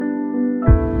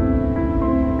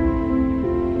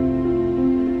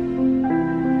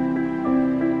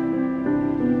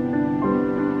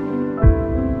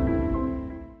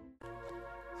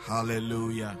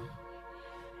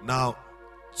Now,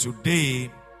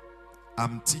 today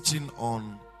I'm teaching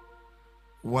on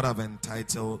what I've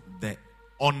entitled the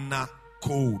honor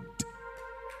code.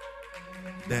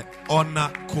 The honor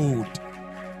code.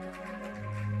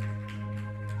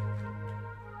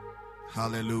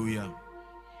 Hallelujah.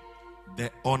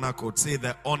 The honor code. Say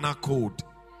the honor code.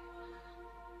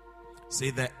 Say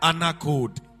the honor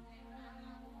code.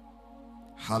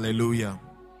 Hallelujah.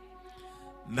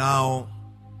 Now,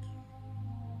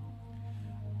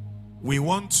 we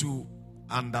want to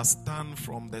understand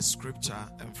from the scripture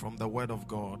and from the word of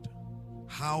God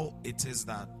how it is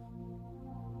that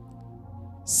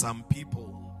some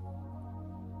people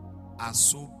are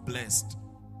so blessed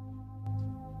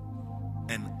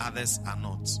and others are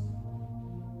not.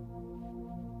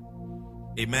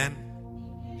 Amen.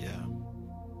 Yeah.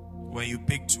 When you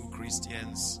pick two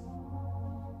Christians,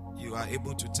 you are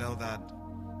able to tell that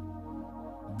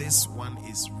this one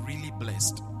is really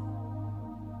blessed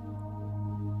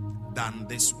than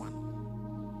this one.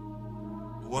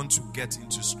 We want to get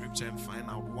into scripture and find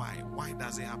out why. Why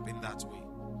does it happen that way?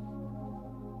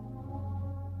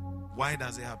 Why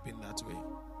does it happen that way?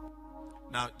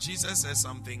 Now, Jesus said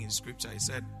something in scripture. He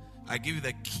said, I give you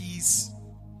the keys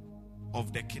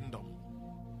of the kingdom.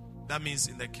 That means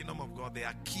in the kingdom of God, there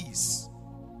are keys.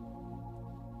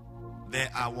 There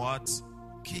are what?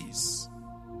 Keys.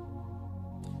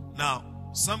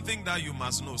 Now, something that you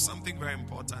must know, something very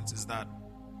important is that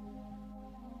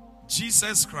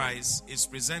Jesus Christ is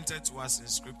presented to us in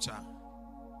scripture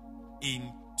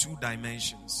in two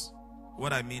dimensions.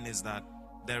 What I mean is that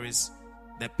there is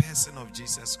the person of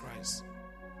Jesus Christ.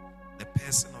 The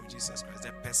person of Jesus Christ.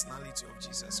 The personality of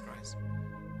Jesus Christ.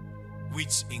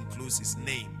 Which includes his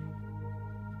name.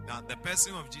 Now, the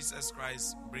person of Jesus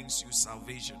Christ brings you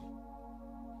salvation.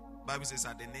 The Bible says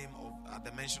at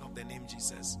the mention of the name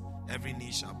Jesus, every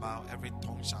knee shall bow, every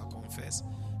tongue shall confess.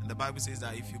 And the Bible says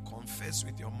that if you confess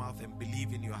with your mouth and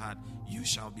believe in your heart, you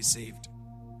shall be saved.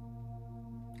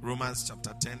 Romans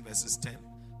chapter 10 verses 10.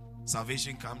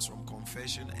 Salvation comes from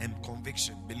confession and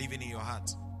conviction, believing in your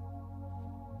heart.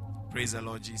 Praise the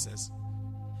Lord Jesus.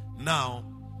 Now,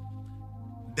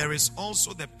 there is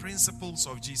also the principles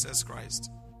of Jesus Christ.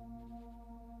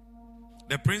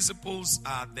 The principles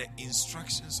are the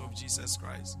instructions of Jesus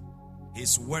Christ.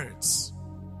 His words.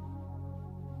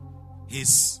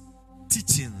 His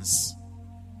teachings.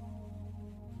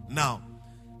 Now,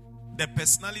 the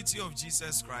personality of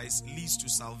Jesus Christ leads to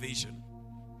salvation.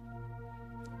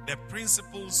 The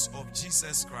principles of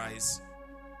Jesus Christ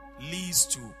leads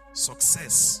to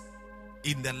success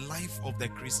in the life of the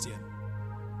Christian.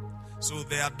 So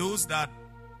there are those that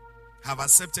have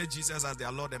accepted Jesus as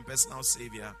their Lord and personal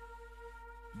Savior,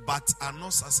 but are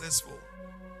not successful.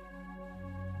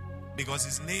 Because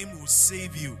his name will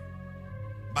save you,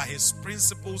 but his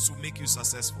principles will make you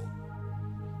successful.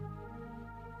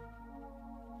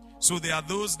 So there are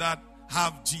those that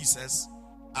have Jesus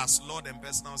as Lord and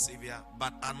personal Savior,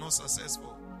 but are not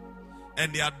successful.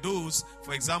 And there are those,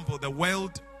 for example, the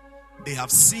world, they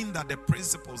have seen that the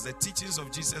principles, the teachings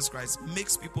of Jesus Christ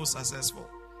makes people successful.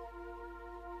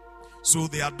 So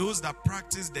there are those that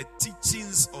practice the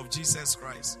teachings of Jesus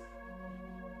Christ.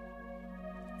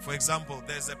 For example,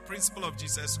 there's a principle of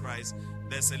Jesus Christ.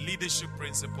 There's a leadership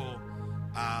principle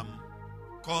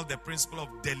called the principle of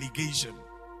delegation.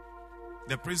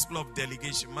 The principle of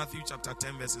delegation. Matthew chapter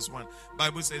 10 verses 1.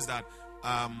 Bible says that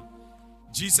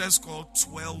Jesus called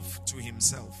 12 to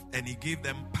himself, and he gave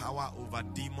them power over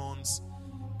demons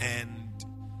and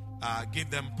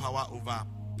gave them power over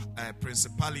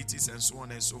principalities and so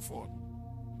on and so forth.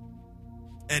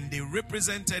 And they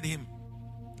represented him.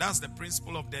 That's the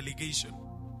principle of delegation.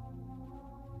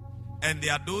 And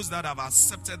there are those that have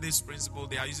accepted this principle.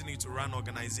 They are using it to run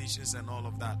organizations and all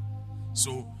of that.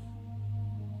 So,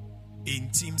 in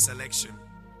team selection,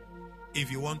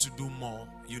 if you want to do more,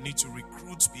 you need to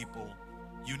recruit people.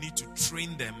 You need to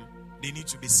train them. They need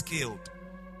to be skilled.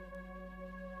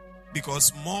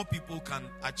 Because more people can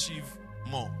achieve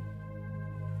more.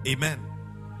 Amen.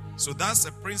 So that's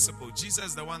a principle. Jesus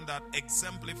is the one that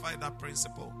exemplified that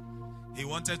principle. He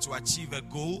wanted to achieve a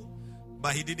goal,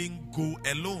 but he didn't go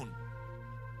alone.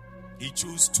 He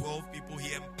chose 12 people.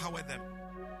 He empowered them.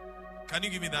 Can you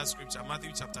give me that scripture?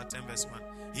 Matthew chapter 10 verse 1.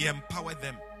 He empowered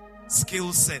them.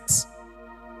 Skill sets.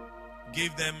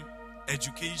 Gave them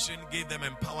education. Gave them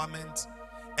empowerment.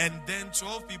 And then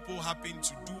 12 people happened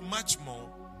to do much more,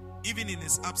 even in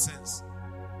his absence.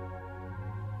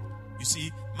 You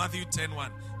see, Matthew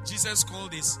 10:1. Jesus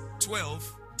called his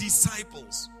 12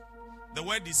 disciples. The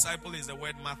word disciple is the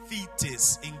word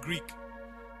mathetes in Greek.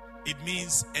 It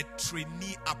means a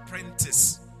trainee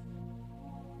apprentice.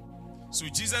 So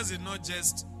Jesus did not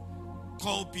just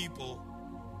call people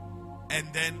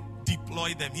and then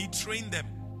deploy them. He trained them.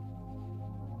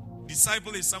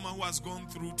 Disciple is someone who has gone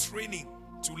through training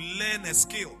to learn a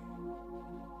skill.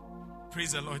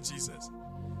 Praise the Lord Jesus.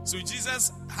 So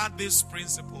Jesus had this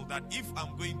principle that if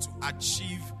I'm going to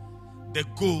achieve the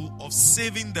goal of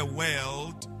saving the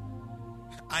world,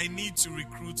 I need to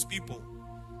recruit people,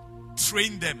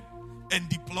 train them, and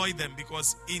deploy them,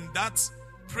 because in that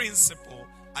principle,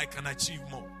 I can achieve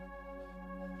more.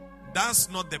 That's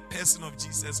not the person of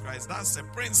Jesus Christ. That's a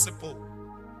principle.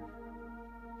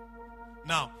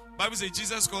 Now, Bible says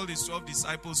Jesus called his 12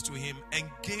 disciples to him and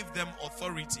gave them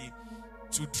authority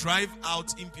to drive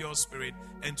out impure spirit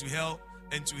and to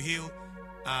heal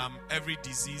every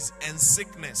disease and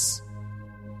sickness.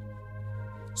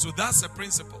 So that's a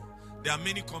principle. There are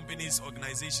many companies,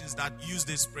 organizations that use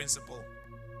this principle.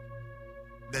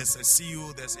 There's a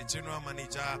CEO, there's a general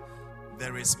manager,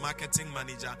 there is marketing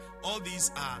manager. All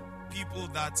these are people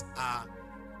that are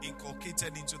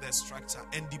inculcated into the structure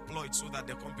and deployed so that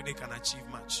the company can achieve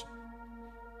much.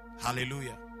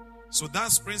 Hallelujah. So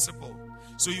that's principle.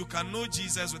 So you can know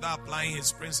Jesus without applying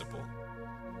his principle.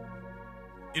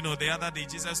 You know, the other day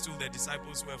Jesus told the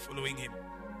disciples who were following him,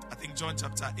 I think John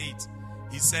chapter 8,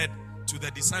 he said to the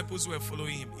disciples who were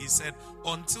following him, he said,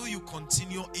 until you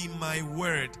continue in my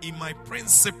word, in my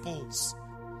principles,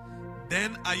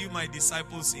 then are you my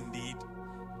disciples indeed.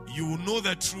 You will know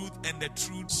the truth, and the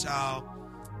truth shall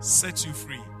set you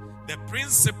free. The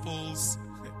principles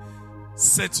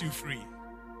set you free.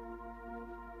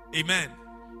 Amen.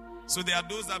 So there are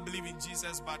those that believe in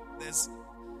Jesus, but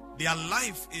their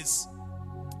life is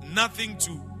nothing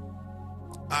to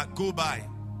go by,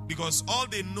 because all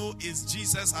they know is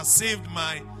Jesus has saved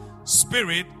my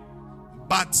spirit,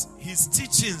 but his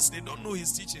teachings, they don't know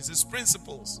his teachings, his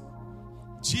principles.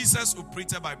 Jesus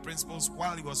operated by principles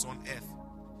while he was on earth.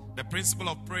 The principle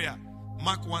of prayer,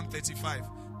 Mark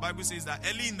 1:35. Bible says that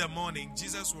early in the morning,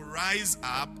 Jesus will rise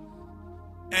up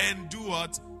and do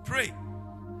what? Pray.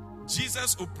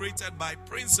 Jesus operated by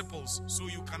principles, so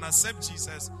you can accept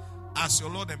Jesus as your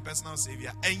Lord and personal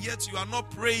Savior, and yet you are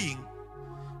not praying.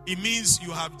 It means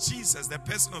you have Jesus, the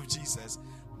person of Jesus,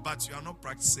 but you are not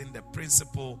practicing the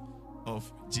principle of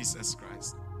Jesus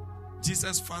Christ.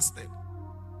 Jesus fasted.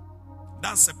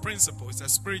 That's a principle. It's a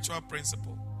spiritual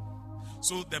principle.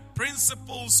 So the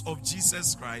principles of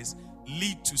Jesus Christ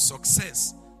lead to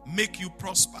success, make you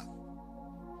prosper.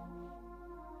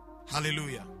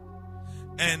 Hallelujah.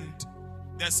 And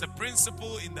there's a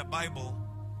principle in the Bible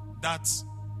that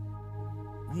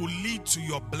will lead to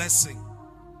your blessing.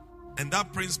 And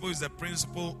that principle is the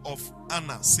principle of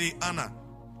Anna. Say Anna.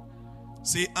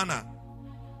 Say Anna.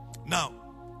 Now,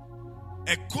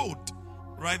 a code,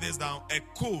 write this down. A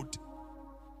code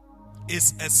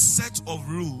is a set of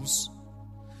rules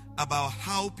about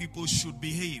how people should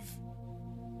behave.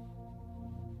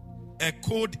 A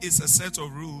code is a set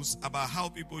of rules about how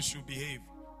people should behave.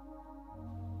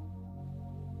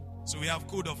 So we have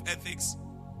code of ethics.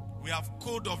 We have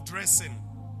code of dressing.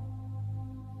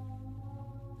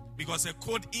 Because a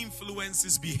code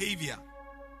influences behavior.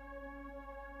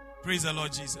 Praise the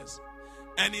Lord Jesus.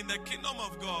 And in the kingdom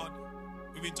of God,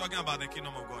 we've been talking about the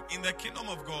kingdom of God. In the kingdom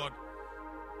of God,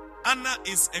 Anna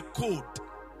is a code.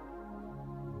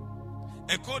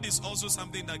 A code is also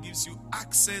something that gives you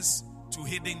access to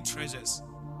hidden treasures.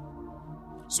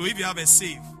 So if you have a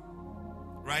safe,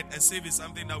 right? A safe is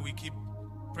something that we keep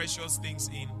precious things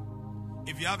in.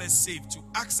 If you have a safe, to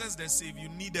access the safe, you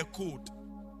need a code.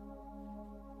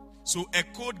 So a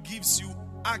code gives you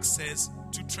access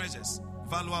to treasures,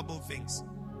 valuable things.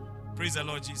 Praise the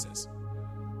Lord Jesus.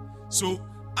 So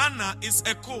Anna is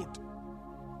a code.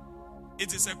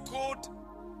 It is a code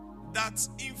that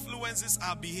influences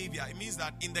our behavior. It means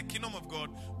that in the kingdom of God,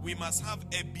 we must have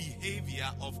a behavior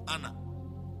of Anna.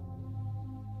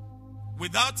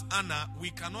 Without Anna,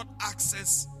 we cannot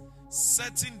access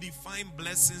certain divine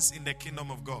blessings in the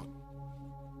kingdom of God.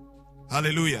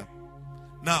 Hallelujah.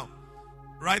 Now,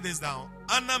 write this down.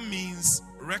 Anna means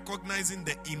recognizing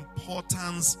the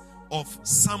importance of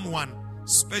someone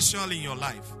special in your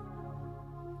life.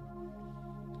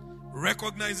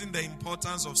 Recognizing the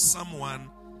importance of someone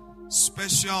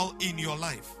special in your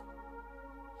life.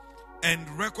 And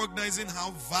recognizing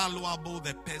how valuable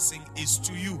the person is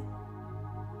to you.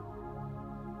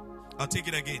 I'll take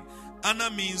it again.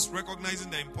 Anna means recognizing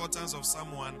the importance of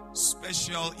someone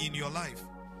special in your life.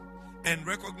 And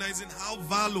recognizing how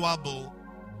valuable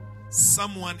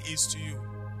someone is to you.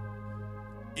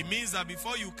 It means that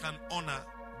before you can honor,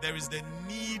 there is the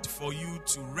need for you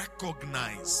to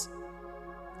recognize,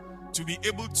 to be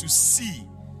able to see,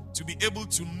 to be able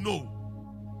to know.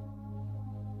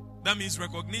 That means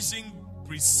recognition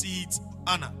precedes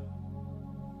honor.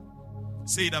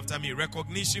 Say it after me.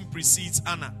 Recognition precedes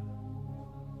honor.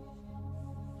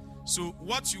 So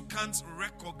what you can't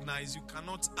recognize, you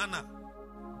cannot honor.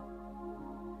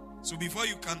 So before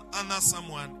you can honor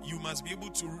someone, you must be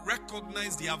able to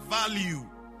recognize their value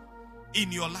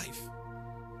in your life.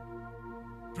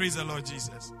 Praise the Lord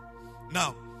Jesus.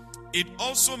 Now, it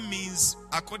also means,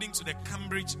 according to the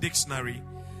Cambridge Dictionary,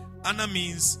 honor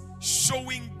means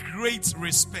showing great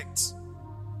respect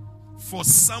for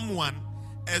someone,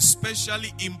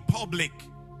 especially in public.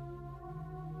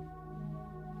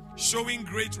 Showing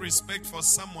great respect for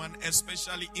someone,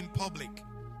 especially in public.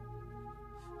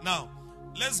 Now,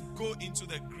 let's go into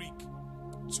the Greek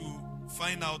to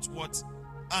find out what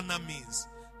honor means.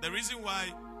 The reason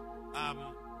why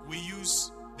we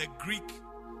use the Greek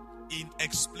in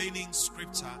explaining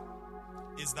scripture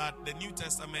is that the New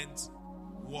Testament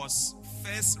was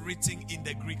first written in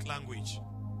the Greek language.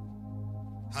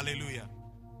 Hallelujah.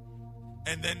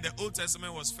 And then the Old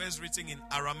Testament was first written in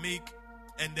Aramaic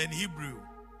and then Hebrew.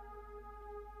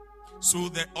 So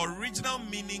the original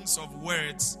meanings of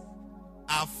words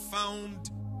are found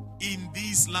in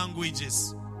these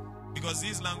languages, because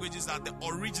these languages are the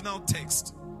original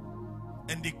text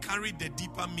and they carry the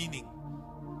deeper meaning.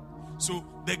 So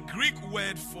the Greek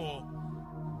word for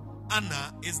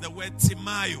honor is the word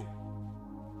timao.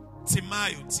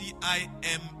 Timao,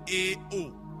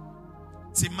 T-I-M-A-O.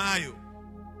 Timao.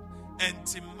 And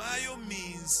timao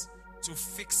means to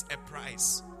fix a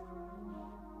price.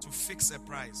 To fix a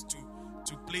price.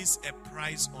 To place a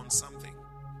price on something.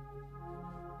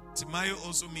 Timao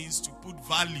also means to put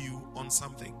value on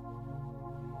something.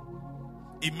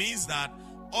 It means that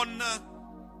honor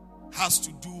has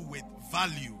to do with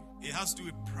value. It has to do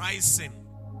with pricing.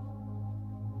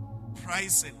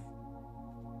 Pricing.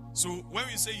 So when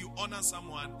we say you honor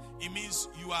someone, it means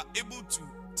you are able to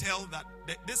tell that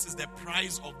this is the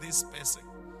price of this person.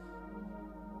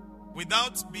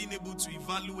 Without being able to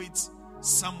evaluate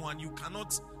someone, you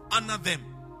cannot honor them.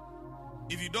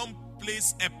 If you don't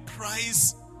place a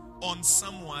price on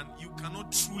someone, you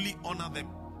cannot truly honor them.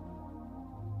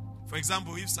 For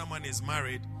example, if someone is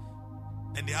married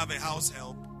and they have a house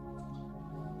help,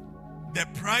 the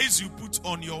price you put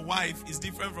on your wife is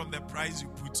different from the price you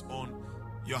put on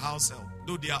your house help,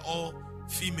 though they are all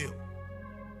female.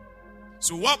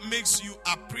 So what makes you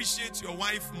appreciate your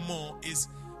wife more is,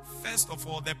 first of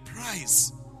all, the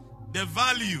price, the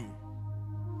value.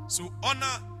 So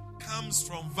honor comes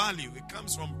from value. It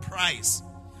comes from price.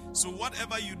 So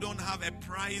whatever you don't have a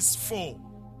price for,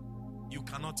 you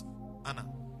cannot honor.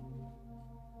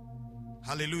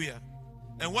 Hallelujah.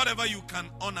 And whatever you can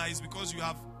honor is because you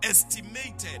have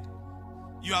estimated,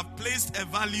 you have placed a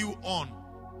value on.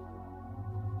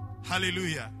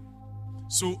 Hallelujah.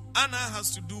 So honor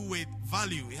has to do with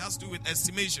value. It has to do with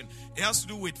estimation. It has to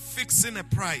do with fixing a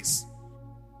price.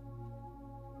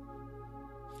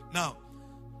 Now,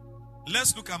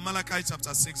 let's look at Malachi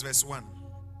chapter 6 verse 1.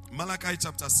 Malachi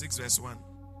chapter 6 verse 1.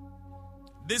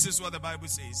 This is what the Bible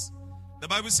says. The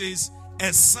Bible says,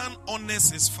 a son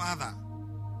honors his father.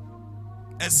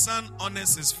 A son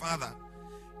honors his father,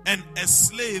 and a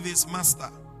slave his master.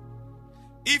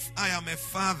 If I am a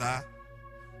father,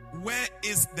 where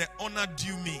is the honor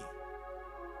due me?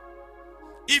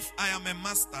 If I am a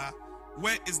master,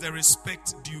 where is the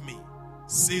respect due me?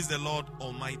 Says the Lord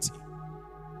Almighty.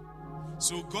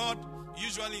 So God,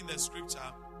 usually in the scripture,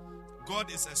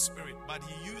 God is a spirit, but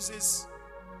he uses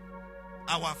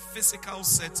our physical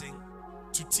setting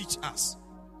to teach us.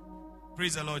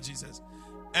 Praise the Lord Jesus.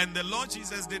 And the Lord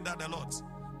Jesus did that a lot.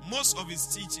 Most of his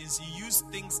teachings, he used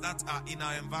things that are in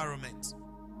our environment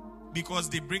because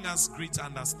they bring us greater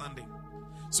understanding.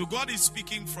 So God is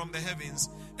speaking from the heavens,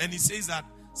 and he says that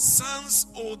sons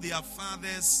owe their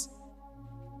fathers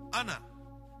honor,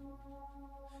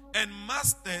 and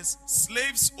masters,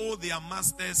 slaves owe their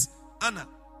masters honor.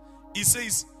 He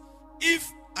says, if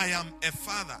I am a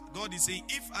father, God is saying,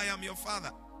 if I am your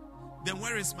father, then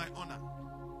where is my honor?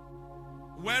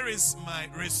 Where is my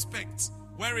respect?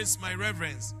 Where is my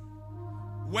reverence?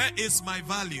 Where is my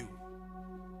value?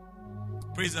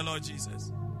 Praise the Lord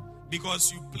Jesus.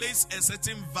 Because you place a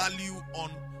certain value on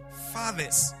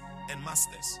fathers and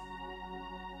masters.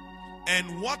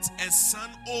 And what a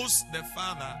son owes the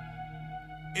father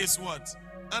is what?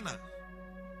 Honor.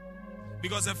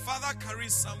 Because a father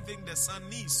carries something the son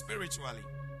needs spiritually.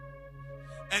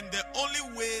 And the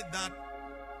only way that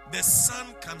the son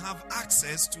can have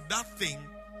access to that thing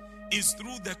is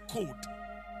through the code.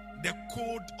 The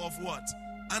code of what?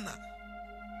 Honor.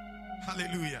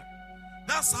 Hallelujah.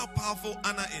 That's how powerful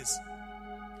honor is.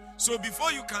 So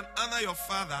before you can honor your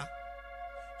father,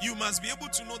 you must be able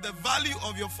to know the value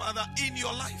of your father in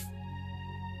your life.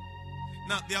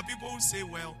 Now, there are people who say,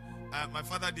 well, my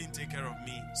father didn't take care of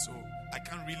me, so I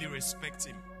can't really respect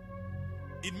him.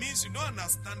 It means you don't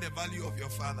understand the value of your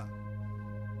father.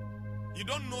 You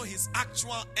don't know his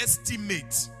actual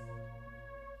estimate.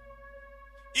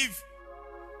 If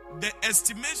the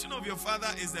estimation of your father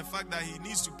is the fact that he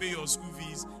needs to pay your school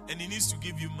fees and he needs to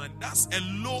give you money, that's a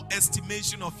low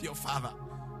estimation of your father.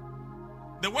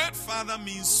 The word father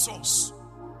means source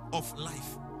of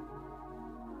life.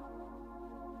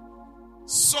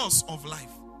 Source of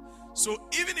life. So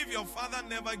even if your father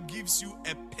never gives you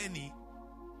a penny,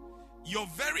 your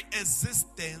very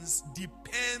existence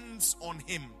depends on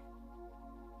him.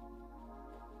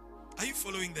 Are you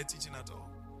following the teaching at all?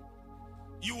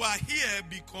 You are here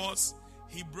because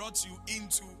he brought you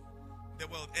into the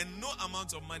world, and no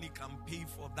amount of money can pay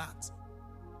for that.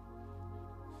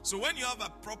 So when you have a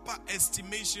proper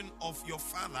estimation of your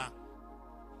father,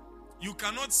 you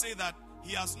cannot say that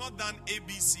he has not done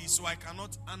ABC, so I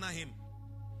cannot honor him.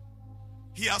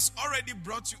 He has already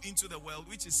brought you into the world,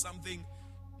 which is something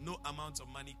no amount of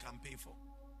money can pay for.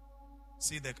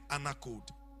 See the honor code.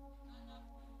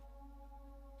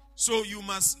 So you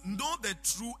must know the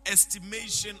true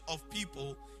estimation of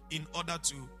people in order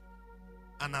to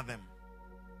honor them.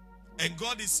 And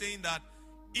God is saying that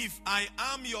if I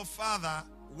am your father,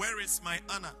 where is my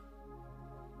honor?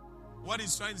 What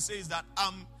he's trying to say is that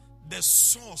I'm the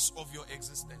source of your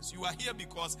existence. You are here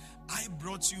because I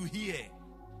brought you here.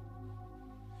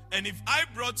 And if I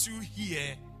brought you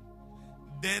here,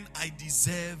 then I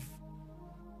deserve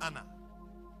honor.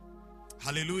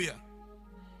 Hallelujah.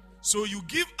 So you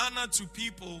give honor to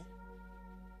people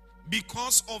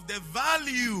because of the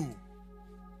value,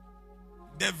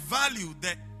 the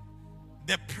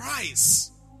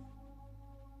price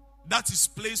that is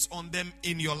placed on them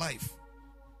in your life.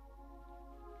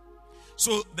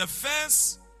 So the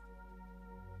first,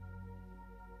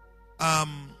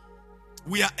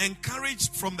 we are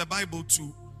encouraged from the Bible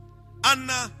to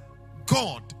honor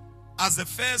God as the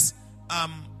first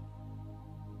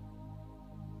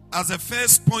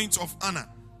point of honor.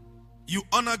 You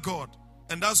honor God.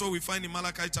 And that's what we find in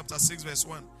Malachi chapter 6 verse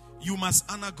 1. You must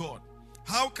honor God.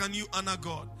 How can you honor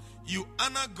God? You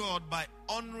honor God by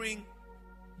honoring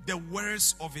the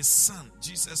words of his son,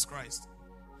 Jesus Christ.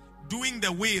 Doing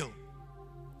the will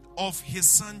of his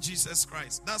son, Jesus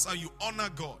Christ. That's how you honor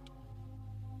God.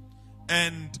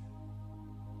 And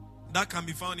that can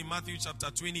be found in Matthew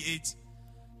chapter 28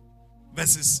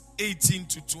 verses 18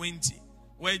 to 20.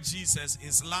 Where Jesus,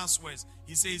 his last words,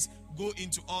 he says, go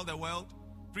into all the world,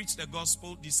 preach the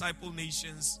gospel, disciple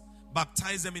nations,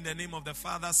 baptize them in the name of the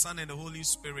Father, Son, and the Holy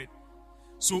Spirit.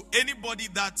 So anybody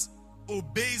that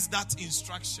obeys that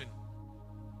instruction,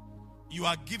 you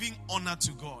are giving honor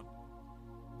to God.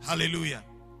 Hallelujah.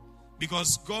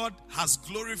 Because God has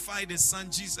glorified his son,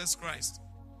 Jesus Christ.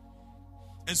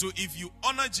 And so if you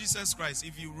honor Jesus Christ,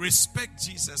 if you respect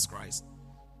Jesus Christ,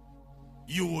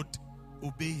 you would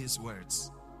obey his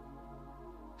words.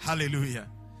 Hallelujah.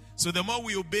 So the more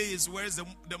we obey his words, the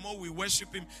more we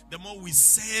worship him, the more we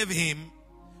serve him,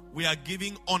 we are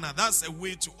giving honor. That's a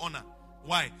way to honor.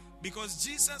 Why? Because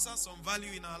Jesus has some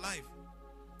value in our life.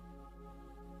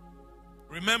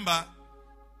 Remember,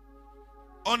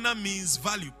 honor means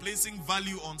value, placing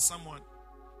value on someone.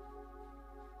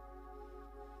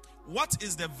 What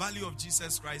is the value of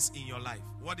Jesus Christ in your life?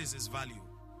 What is his value?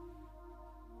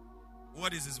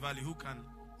 What is his value? Who can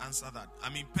answer that? I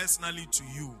mean, personally to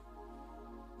you,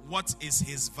 what is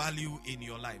his value in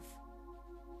your life?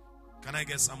 Can I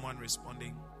get someone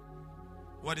responding?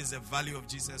 What is the value of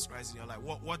Jesus Christ in your life?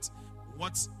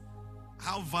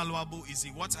 How valuable is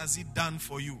he? What has he done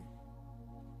for you?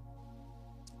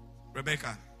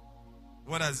 Rebecca,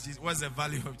 what's the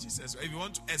value of Jesus? If you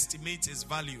want to estimate his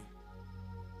value,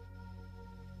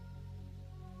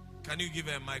 can you give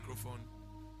her a microphone?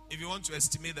 If you want to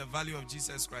estimate the value of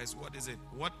Jesus Christ, what is it?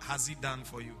 What has he done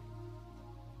for you?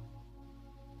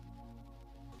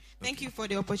 Thank you for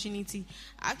the opportunity.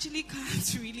 I actually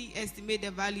can't really estimate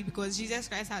the value because Jesus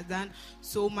Christ has done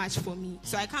so much for me.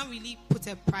 So I can't really put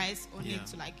a price on it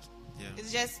to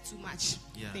it's just too much.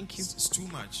 Yeah. Thank you. It's too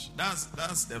much.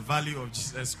 That's the value of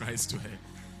Jesus Christ to her.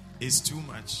 It's too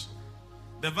much.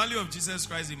 The value of Jesus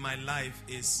Christ in my life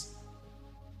is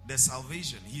the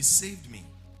salvation. He saved me.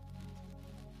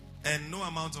 And no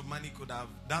amount of money could have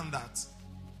done that.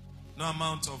 No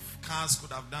amount of cars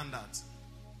could have done that.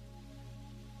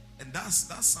 And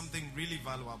that's something really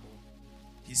valuable.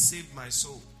 He saved my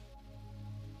soul.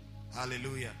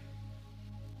 Hallelujah.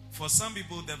 For some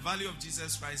people, the value of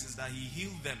Jesus Christ is that he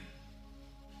healed them.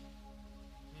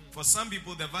 For some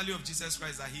people, the value of Jesus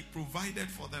Christ is that he provided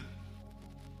for them.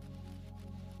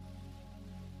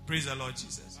 Praise the Lord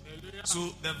Jesus. Hallelujah.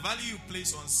 So the value you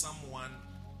place on someone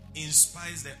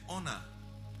inspires the honor.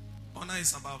 Honor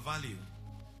is about value.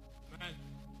 Amen.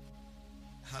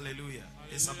 Hallelujah. Hallelujah.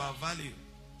 It's about value.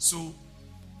 So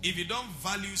if you don't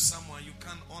value someone, you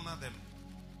can't honor them.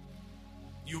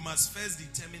 You must first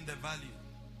determine the value.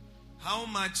 How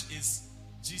much is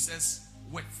Jesus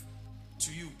worth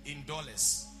to you in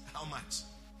dollars? How much?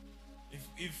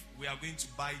 If we are going to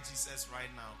buy Jesus right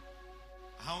now,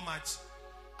 how much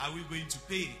are we going to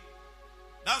pay?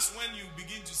 That's when you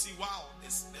begin to see, wow,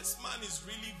 this man is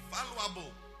really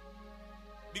valuable.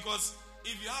 Because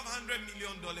if you have $100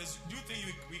 million, do you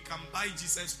think we can buy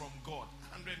Jesus from God?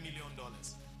 $100 million.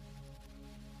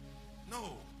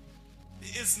 No.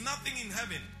 It's nothing in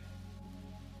heaven.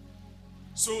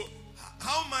 So,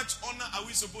 how much honor are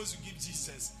we supposed to give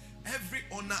Jesus? Every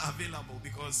honor available,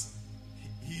 because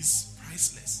he's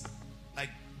priceless. Like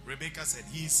Rebecca said,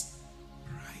 he's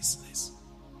priceless.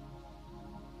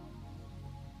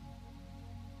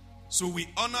 So we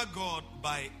honor God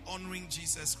by honoring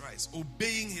Jesus Christ,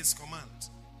 obeying his command.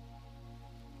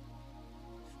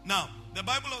 Now, the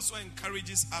Bible also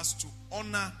encourages us to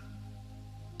honor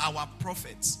our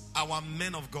prophets, our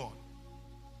men of God.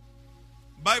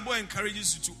 Bible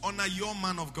encourages you to honor your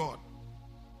man of God.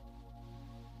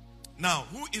 Now,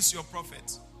 who is your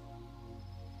prophet?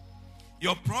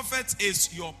 Your prophet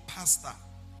is your pastor,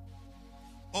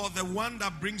 or the one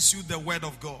that brings you the word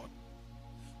of God,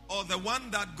 or the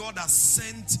one that God has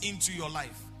sent into your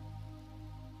life.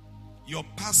 Your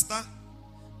pastor,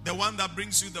 the one that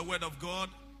brings you the word of God,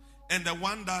 and the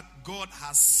one that God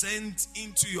has sent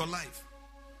into your life.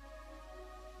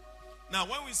 Now,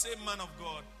 when we say man of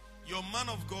God, your man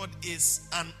of God is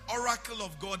an oracle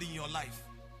of God in your life.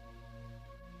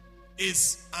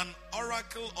 Is an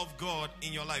oracle of God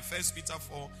in your life. 1 Peter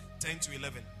 4, 10 to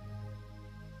 11.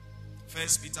 1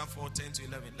 Peter 4, 10 to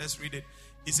 11. Let's read it.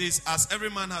 It says, as every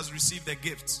man has received a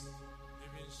gift,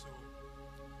 even so,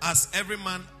 as every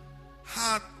man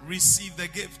had received a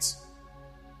gift,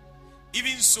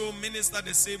 even so minister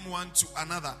the same one to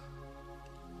another,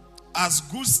 as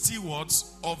good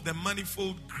stewards of the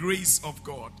manifold grace of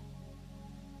God.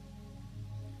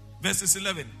 Verses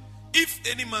 11. If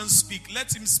any man speak,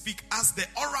 let him speak as the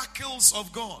oracles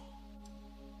of God.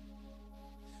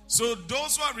 So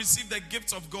those who have received the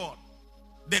gift of God,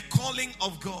 the calling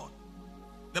of God,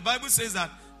 the Bible says that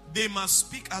they must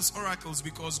speak as oracles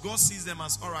because God sees them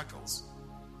as oracles.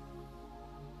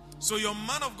 So your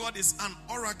man of God is an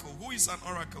oracle. Who is an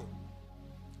oracle?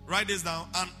 Write this down.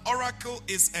 An oracle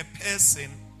is a person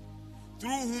through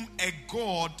whom a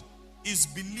God is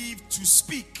believed to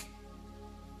speak.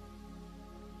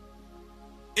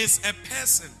 It's a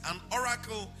person. An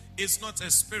oracle is not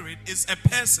a spirit, it's a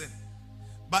person.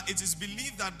 But it is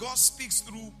believed that God speaks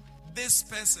through this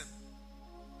person.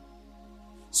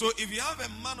 So if you have a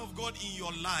man of God in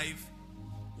your life,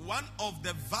 one of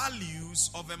the values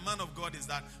of a man of God is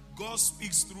that God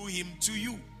speaks through him to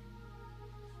you.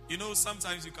 You know,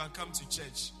 sometimes you can come to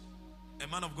church, a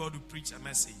man of God will preach a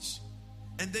message,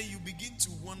 and then you begin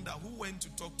to wonder who went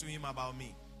to talk to him about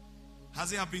me.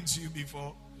 Has it happened to you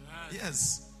before?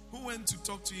 Yes. Who went to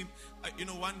talk to him?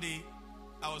 One day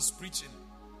I was preaching,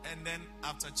 and then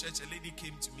after church a lady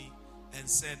came to me and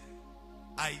said,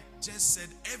 I just said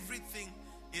everything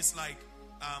is like,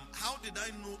 how did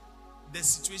I know the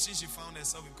situation she found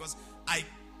herself in? Because I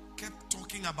kept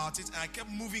talking about it and I kept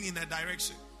moving in a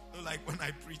direction. Like when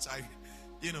I preach,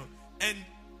 and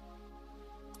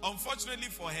unfortunately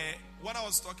for her, what I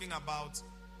was talking about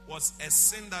was a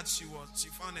sin that she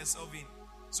found herself in.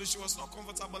 So she was not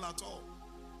comfortable at all.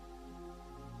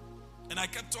 And I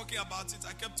kept talking about it.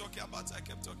 I kept talking.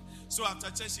 So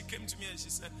after church, she came to me and she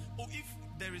said, oh, if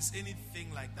there is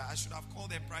anything like that, I should have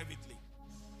called her privately.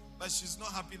 But she's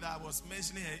not happy that I was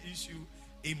mentioning her issue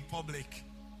in public.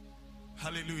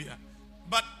 Hallelujah.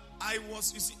 But I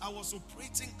was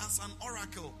operating as an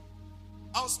oracle.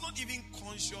 I was not even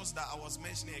conscious that I was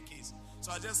mentioning a case.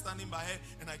 So I was just standing by her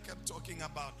and I kept talking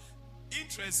about.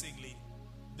 Interestingly,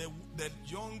 the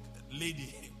young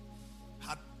lady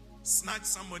had snatched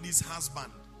somebody's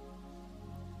husband.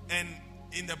 And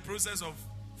in the process of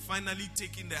finally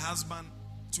taking the husband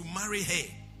to marry her.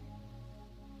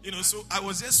 So I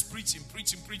was just preaching.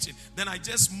 Then I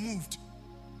just moved.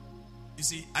 You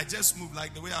see, I just moved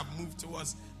like the way I've moved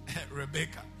towards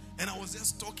Rebecca. And I was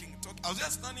just talking. I was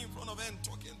just standing in front of her and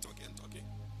talking.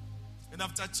 And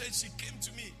after church, she came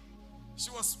to me.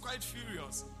 She was quite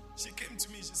furious. She came to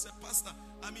me. She said, Pastor,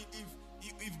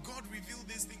 if God revealed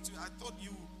this thing to you, I thought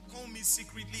you call me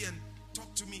secretly and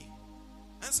talk to me.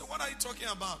 And so, what are you talking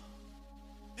about?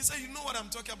 He said, you know what I'm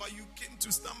talking about. You came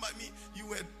to stand by me. You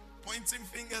were pointing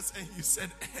fingers and you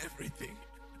said everything.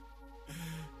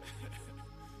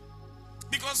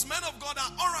 Because men of God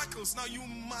are oracles. Now you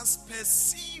must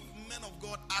perceive men of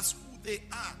God as who they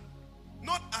are,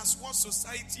 not as what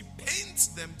society paints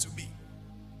them to be.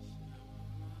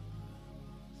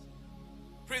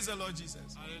 Praise the Lord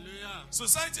Jesus. Hallelujah.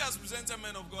 Society has presented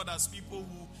men of God as people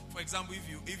who, for example,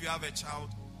 if you have a child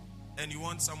and you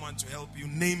want someone to help you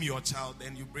name your child,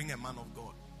 then you bring a man of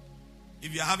God.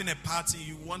 If you're having a party,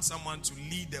 you want someone to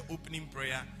lead the opening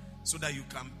prayer so that you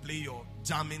can play your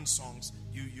jamming songs.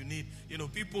 You need, there are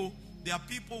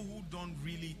people who don't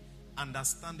really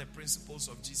understand the principles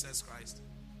of Jesus Christ.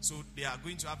 So they are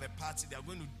going to have a party. They are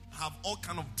going to have all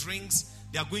kind of drinks.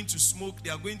 They are going to smoke.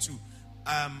 They are going to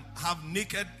have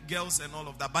naked girls and all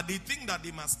of that. But they think that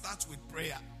they must start with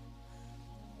prayer.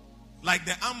 Like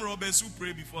the armed robbers who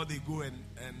pray before they go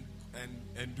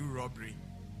and do robbery.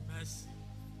 Mercy.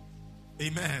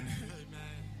 Amen. Amen.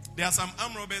 There are some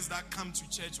armed robbers that come to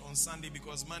church on Sunday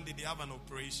because Monday they have an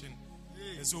operation.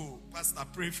 And so, Pastor,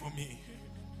 pray for me.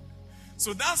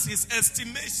 So that's his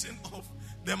estimation of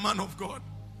the man of God.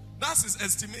 That's his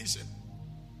estimation.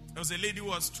 There was a lady who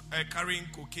was carrying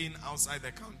cocaine outside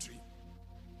the country.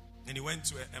 And he went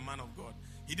to a man of God.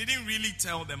 He didn't really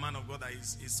tell the man of God that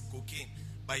it's cocaine.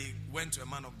 But he went to a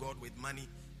man of God with money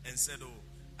and said,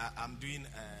 I'm doing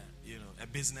a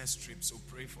business trip, so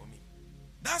pray for me.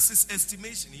 That's his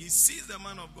estimation. He sees the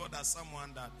man of God as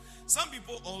someone that... Some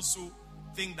people also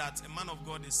think that a man of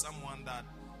God is someone that,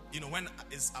 when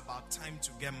it's about time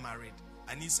to get married,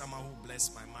 I need someone who bless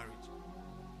my marriage.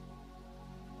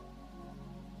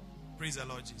 Praise the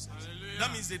Lord Jesus. Hallelujah.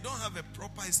 That means they don't have a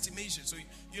proper estimation. So,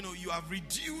 you have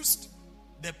reduced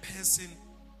the person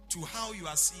to how you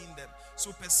are seeing them.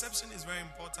 So perception is very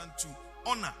important to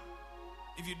honor.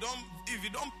 If you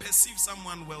don't perceive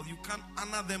someone well, you can't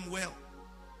honor them well.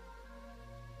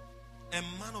 A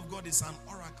man of God is an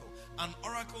oracle. An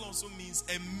oracle also means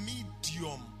a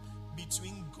medium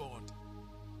between God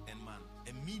and man.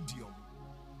 A medium.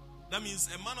 That means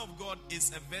a man of God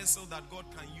is a vessel that God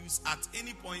can use at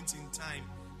any point in time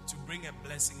to bring a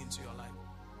blessing into your life.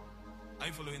 Are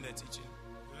you following the teaching?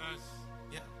 Yes.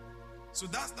 Yeah. So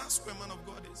that's who a man of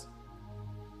God is.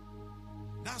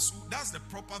 That's the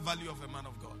proper value of a man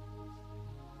of God.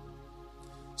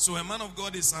 So a man of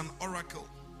God is an oracle.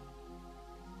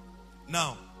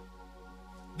 Now,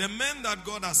 the men that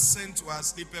God has sent to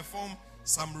us, they perform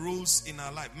some roles in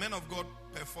our life. Men of God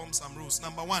perform some roles.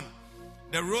 Number one,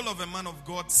 the role of a man of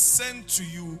God sent to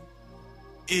you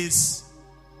is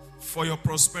for your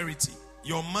prosperity.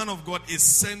 Your man of God is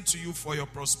sent to you for your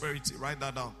prosperity. Write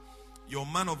that down. Your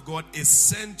man of God is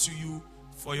sent to you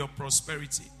for your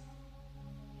prosperity.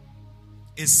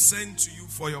 Is sent to you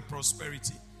for your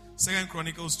prosperity. 2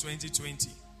 Chronicles 20:20.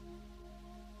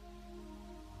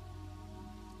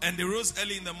 And they rose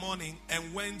early in the morning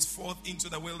and went forth into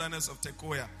the wilderness of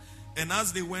Tekoa. And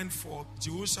as they went forth,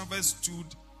 Jehoshaphat stood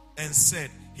and said,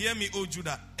 Hear me, O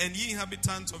Judah, and ye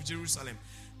inhabitants of Jerusalem.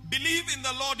 Believe in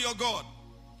the Lord your God,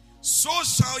 so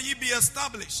shall ye be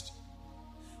established.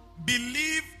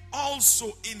 Believe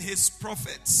also in his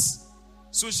prophets,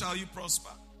 so shall you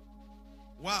prosper.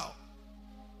 Wow.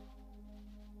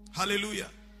 Hallelujah.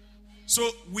 So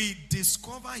we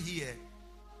discover here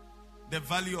the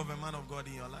value of a man of God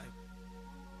in your life.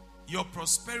 Your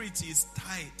prosperity is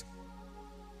tied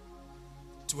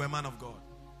to a man of God.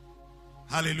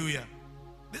 Hallelujah.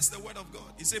 This is the word of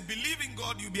God. He said, believe in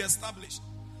God, you'll be established.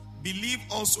 Believe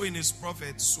also in his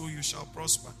prophets, so you shall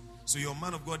prosper. So your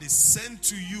man of God is sent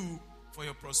to you for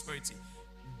your prosperity.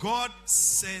 God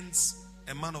sends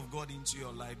a man of God into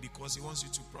your life because he wants you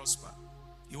to prosper.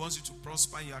 He wants you to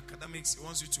prosper in your academics. He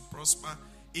wants you to prosper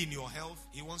in your health.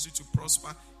 He wants you to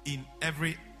prosper in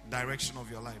every direction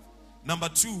of your life. Number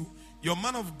two, your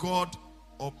man of God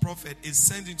or prophet is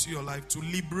sent into your life to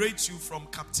liberate you from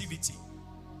captivity.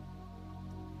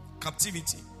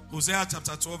 Captivity. Hosea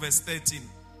chapter 12 verse 13.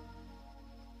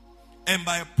 And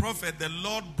by a prophet the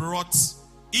Lord brought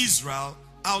Israel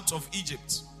out of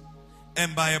Egypt.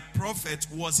 And by a prophet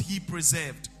was he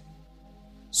preserved.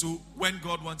 So when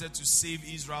God wanted to save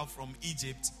Israel from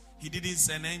Egypt, he didn't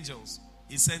send angels.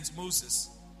 He sent Moses.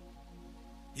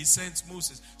 He sent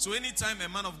Moses. So anytime a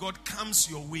man of God comes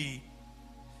your way,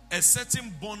 a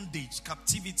certain bondage,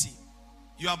 captivity,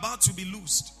 you're about to be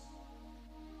loosed.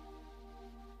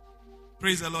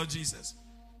 Praise the Lord Jesus.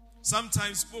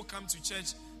 Sometimes people come to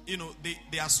church,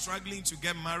 they are struggling to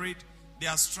get married. They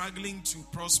are struggling to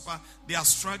prosper. They are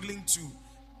struggling to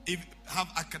have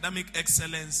academic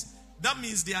excellence. That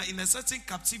means they are in a certain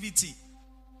captivity.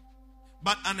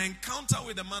 But an encounter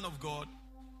with the man of God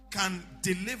can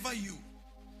deliver you.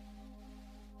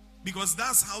 Because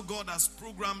that's how God has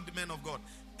programmed the men of God.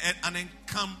 And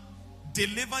can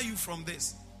deliver you from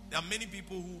this. There are many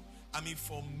people who,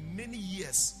 for many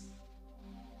years,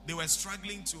 they were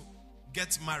struggling to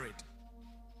get married.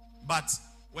 But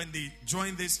when they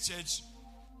join this church,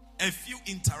 a few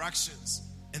interactions,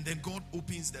 and then God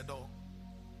opens the door.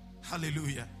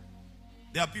 Hallelujah.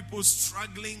 There are people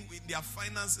struggling with their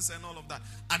finances and all of that.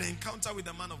 An encounter with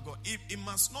the man of God. It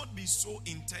must not be so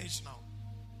intentional.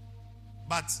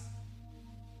 But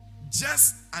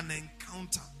just an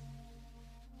encounter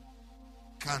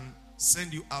can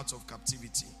send you out of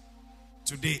captivity.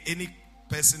 Today, any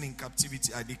person in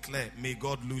captivity, I declare, may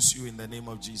God loose you in the name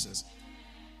of Jesus.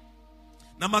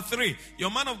 Number 3,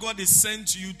 your man of God is sent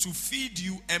to you to feed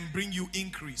you and bring you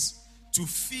increase. To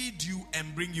feed you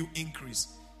and bring you increase.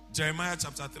 Jeremiah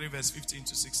chapter 3 verse 15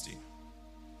 to 16.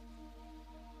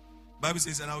 Bible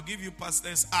says, and I'll give you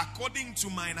pastors according to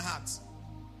mine heart.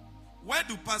 Where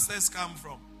do pastors come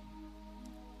from?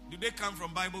 Do they come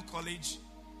from Bible college?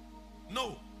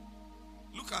 No.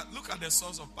 Look at the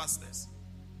source of pastors.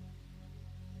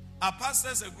 Are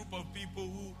pastors a group of people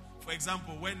who, for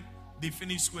example, when they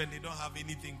finish school and they don't have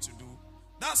anything to do?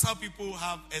 That's how people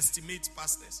estimate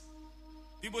pastors.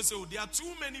 People say, oh, there are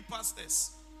too many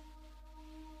pastors.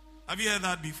 Have you heard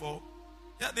that before?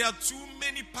 Yeah, there are too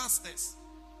many pastors.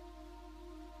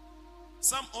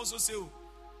 Some also say, oh,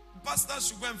 pastors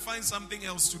should go and find something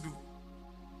else to do.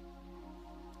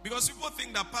 Because people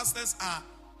think that pastors are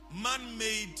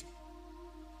man-made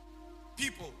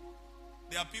people.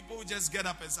 They are people who just get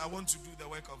up and say, I want to do the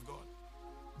work of God.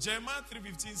 Jeremiah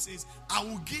 3:15 says, I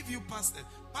will give you pastors.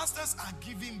 Pastors are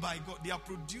given by God. They are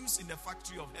produced in the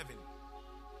factory of heaven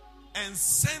and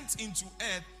sent into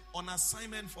earth on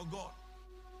assignment for God.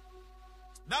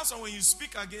 That's why when you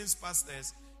speak against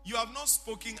pastors, you have not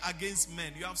spoken against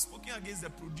men. You have spoken against the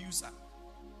producer.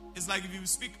 It's like if you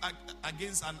speak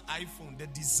against an iPhone, the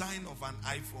design of an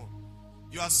iPhone,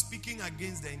 you are speaking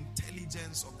against the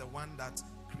intelligence of the one that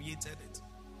created it.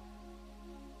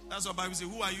 That's what the Bible says.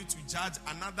 Who are you to judge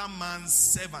another man's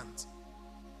servant?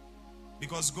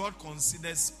 Because God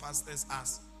considers pastors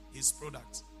as his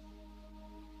product,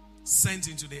 sent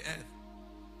into the earth.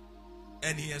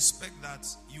 And he expects that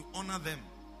you honor them.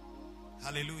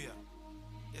 Hallelujah.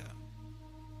 Yeah.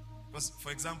 Because,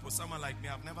 for example, someone like me,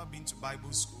 I've never been to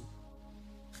Bible school,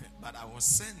 but I was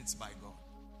sent by God.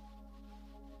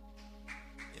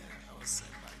 Yeah, I was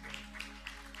sent by God.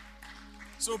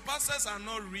 So pastors are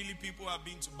not really people who have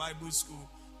been to Bible school,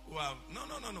 who have, no.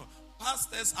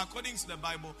 Pastors, according to the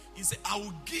Bible, he said, I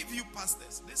will give you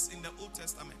pastors. This in the Old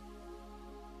Testament.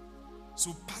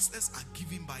 So pastors are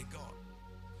given by God.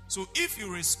 So if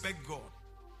you respect God,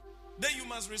 then you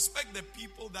must respect the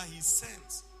people that he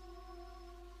sent.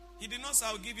 He did not say,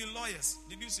 I will give you lawyers.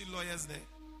 Did you see lawyers there?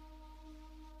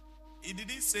 He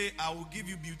didn't say, I will give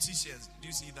you beauticians. Did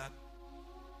you see that?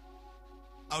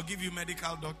 I'll give you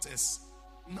medical doctors.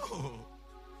 No.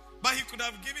 But he could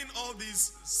have given all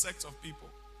these sects of people.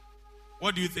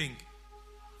 What do you think?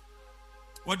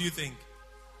 What do you think?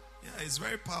 Yeah, it's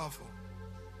very powerful.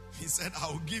 He said,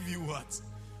 I will give you what?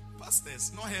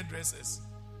 Pastors, not hairdressers.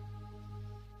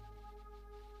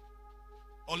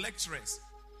 Or lecturers.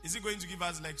 Is he going to give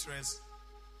us lecturers?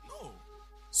 No.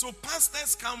 So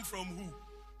pastors come from who?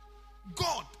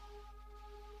 God.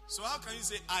 So how can you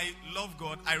say, I love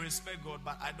God, I respect God,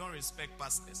 but I don't respect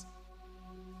pastors?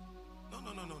 No.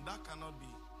 That cannot be.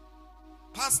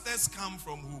 Pastors come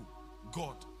from who?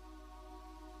 God.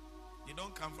 They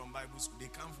don't come from Bible school. They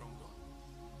come from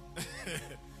God.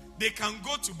 They can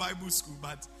go to Bible school,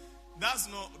 but that's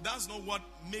not what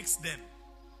makes them.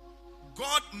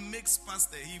 God makes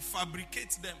pastors. He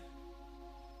fabricates them.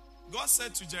 God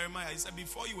said to Jeremiah, he said,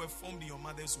 before you were formed in your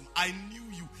mother's womb, I knew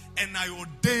you and I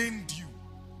ordained you.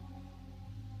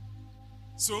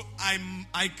 So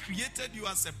I created you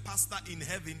as a pastor in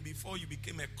heaven before you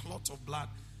became a clot of blood.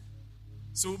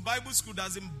 So Bible school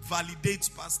doesn't validate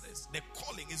pastors. The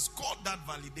calling is God that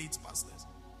validates pastors.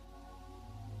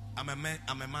 I'm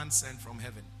a man sent from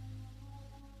heaven.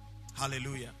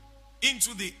 Hallelujah.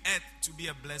 Into the earth to be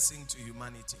a blessing to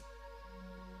humanity.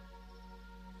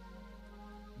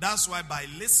 That's why by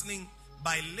listening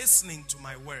to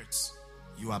my words,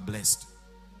 you are blessed.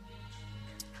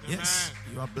 Amen. Yes,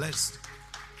 you are blessed.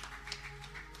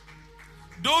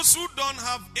 Those who don't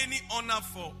have any honor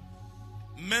for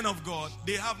men of God,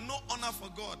 they have no honor for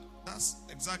God.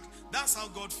 That's how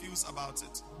God feels about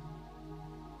it.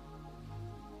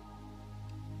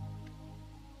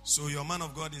 So your man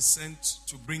of God is sent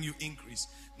to bring you increase.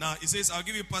 Now, it says, I'll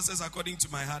give you pastors according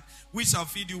to my heart, which shall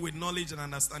feed you with knowledge and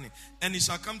understanding. And it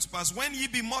shall come to pass, when ye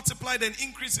be multiplied and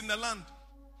increase in the land.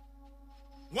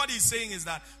 What he's saying is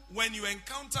that when you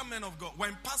encounter men of God,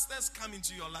 when pastors come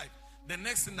into your life, the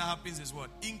next thing that happens is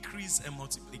what? Increase and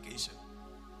multiplication.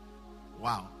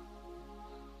 Wow.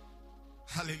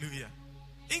 Hallelujah.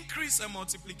 Increase and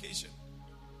multiplication.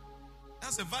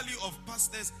 That's the value of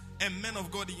pastors and men of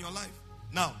God in your life.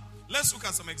 Now, let's look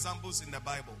at some examples in the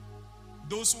Bible.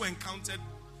 Those who encountered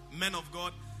men of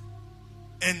God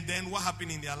and then what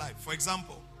happened in their life. For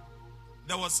example,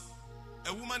 there was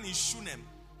a woman in Shunem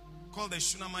called the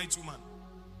Shunammite woman.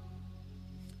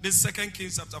 This is 2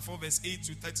 Kings chapter 4 verse 8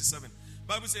 to 37.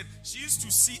 Bible said she used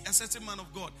to see a certain man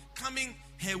of God coming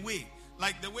her way.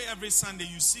 Like the way every Sunday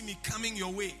you see me coming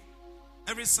your way.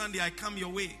 Every Sunday I come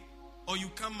your way. Or you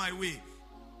come my way.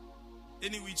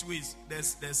 Any which ways,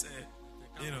 there's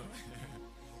a, you know,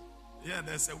 yeah,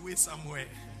 there's a way somewhere.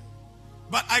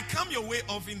 But I come your way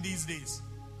often these days.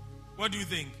 What do you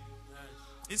think?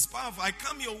 It's powerful. I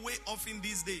come your way often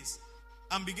these days.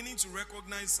 I'm beginning to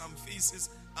recognize some faces.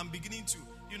 I'm beginning to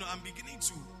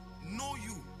know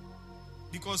you.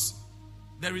 Because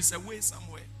there is a way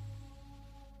somewhere.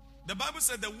 The Bible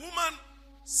said the woman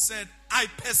said, I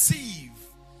perceive.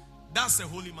 That's a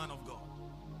holy man of God.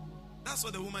 That's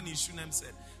what the woman in Shunem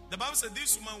said. The Bible said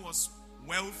this woman was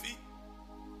wealthy,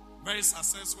 very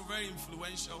successful, very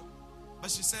influential. But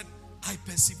she said, I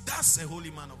perceive. That's a holy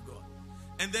man of God.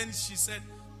 And then she said,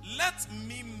 let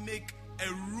me make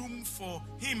a room for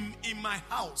him in my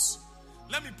house.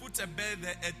 Let me put a bed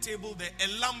there, a table there,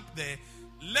 a lamp there.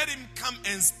 Let him come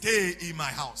and stay in my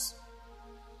house.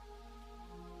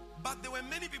 But there were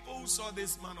many people who saw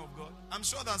this man of God. I'm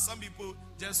sure that some people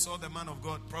just saw the man of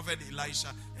God, Prophet Elisha,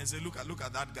 and said, look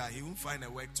at that guy. He won't find a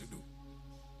work to do.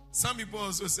 Some people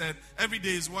also said, every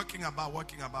day is walking about.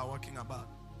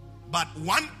 But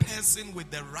one person with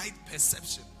the right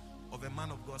perception of a man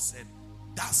of God said,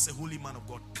 that's a holy man of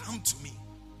God. Come to me.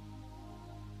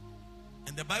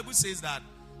 And the Bible says that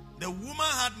the woman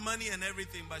had money and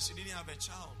everything, but she didn't have a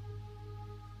child.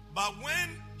 But when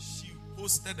she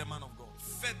hosted the man of God,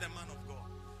 fed the man of God,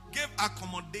 gave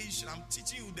accommodation, I'm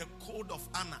teaching you the code of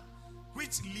honor,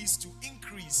 which leads to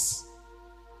increase.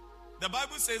 The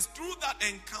Bible says through that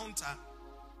encounter,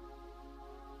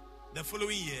 the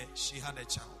following year, she had a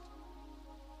child.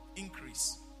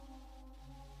 Increase.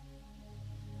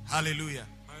 Hallelujah.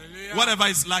 Hallelujah. Whatever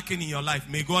is lacking in your life,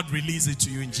 may God release it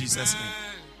to you in Jesus' name.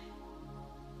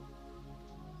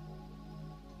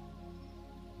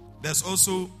 There's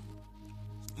also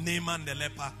Naaman the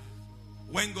leper.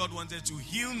 When God wanted to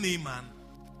heal Naaman,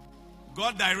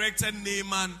 God directed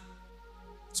Naaman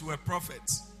to a prophet.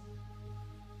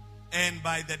 And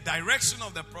by the direction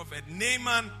of the prophet,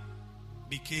 Naaman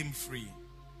became free.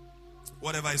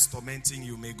 Whatever is tormenting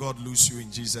you, may God loose you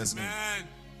in Jesus' name. Amen.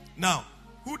 Now,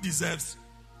 who deserves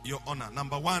your honor?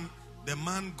 Number one, the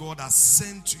man God has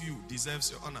sent to you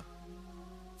deserves your honor.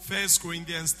 1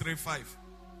 Corinthians 3:5.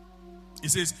 It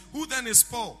says, who then is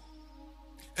Paul?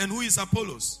 And who is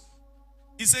Apollos?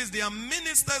 It says, they are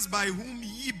ministers by whom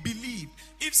ye believe.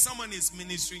 If someone is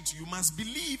ministering to you, you must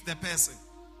believe the person.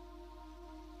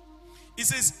 It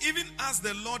says, even as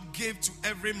the Lord gave to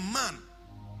every man.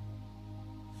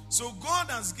 So God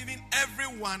has given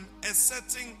everyone a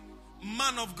certain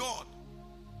man of God.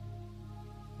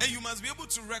 And you must be able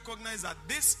to recognize that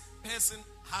this person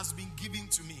has been given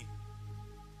to me.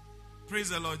 Praise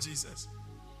the Lord Jesus.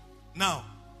 Now,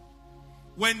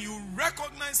 when you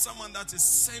recognize someone that is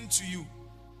sent to you,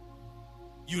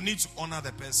 you need to honor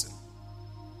the person.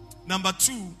 Number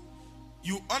two,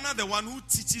 you honor the one who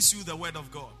teaches you the word of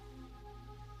God.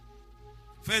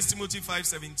 1 Timothy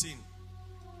 5:17.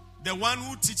 The one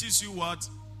who teaches you what?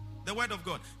 The word of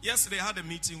God. Yesterday I had a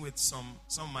meeting with some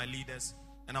of my leaders,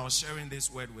 and I was sharing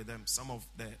this word with them. Some of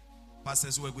the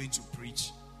pastors who were going to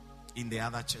preach in the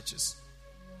other churches.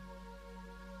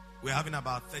 We're having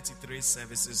about 33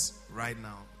 services right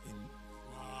now in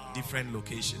different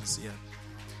locations here.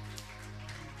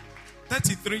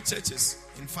 33 churches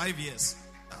in 5 years.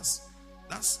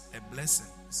 That's a blessing.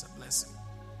 It's a blessing.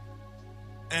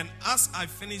 And as I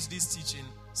finished this teaching,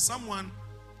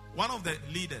 one of the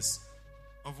leaders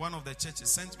of one of the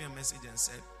churches sent me a message and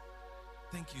said,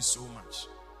 thank you so much.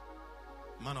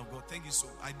 Man of God, thank you so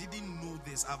much. I didn't know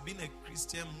this. I've been a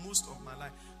Christian most of my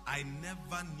life. I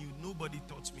never knew. Nobody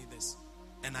taught me this.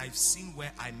 And I've seen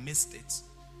where I missed it.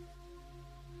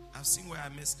 I've seen where I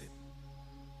missed it.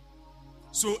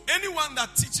 So anyone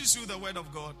that teaches you the word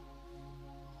of God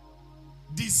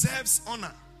deserves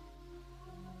honor.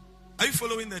 Are you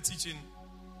following the teaching?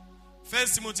 1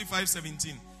 Timothy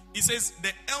 5:17. He says,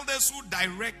 the elders who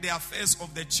direct the affairs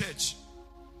of the church,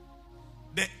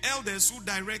 the elders who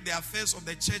direct the affairs of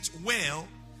the church well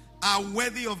are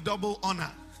worthy of double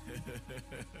honor.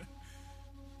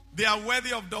 They are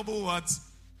worthy of double what?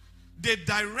 They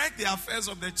direct the affairs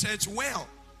of the church well.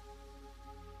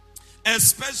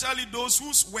 Especially those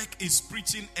whose work is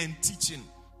preaching and teaching.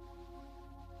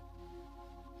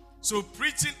 So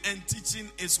preaching and teaching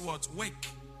is what? Work.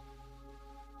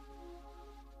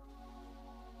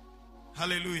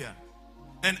 Hallelujah.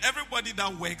 And everybody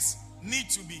that works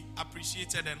needs to be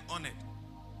appreciated and honored.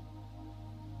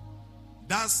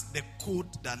 That's the code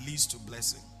that leads to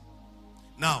blessing.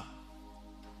 Now,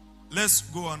 let's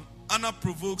go on. Honor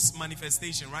provokes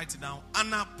manifestation. Write it down.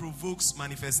 Honor provokes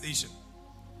manifestation.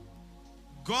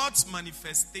 God's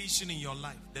manifestation in your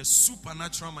life, the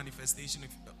supernatural manifestation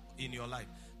in your life,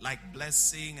 like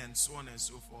blessing and so on and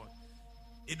so forth,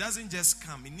 it doesn't just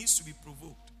come. It needs to be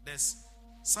provoked. There's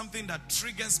something that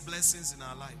triggers blessings in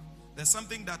our life. There's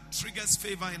something that triggers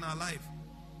favor in our life.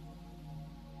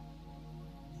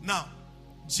 Now,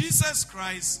 Jesus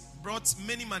Christ brought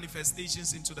many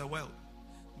manifestations into the world.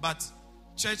 But,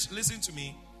 church, listen to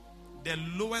me. The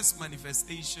lowest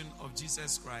manifestation of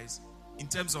Jesus Christ in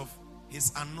terms of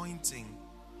his anointing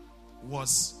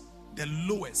was the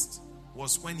lowest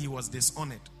was when he was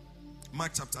dishonored.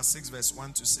 Mark chapter 6 verse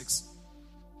 1 to 6.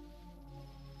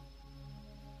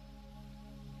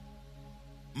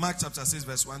 Mark chapter 6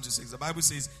 verse 1 to 6. The Bible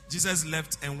says Jesus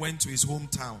left and went to his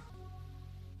hometown.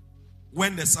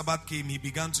 When the Sabbath came, he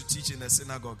began to teach in the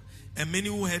synagogue, and many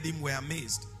who heard him were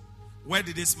amazed. Where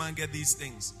did this man get these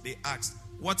things? They asked.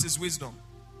 What is wisdom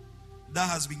that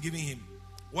has been given him?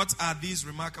 What are these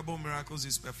remarkable miracles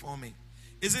he's performing?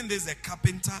 Isn't this the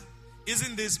carpenter?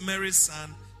 Isn't this Mary's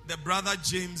son, the brother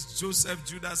James, Joseph,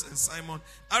 Judas, and Simon?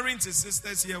 Aren't his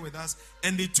sisters here with us?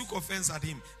 And they took offense at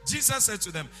him. Jesus said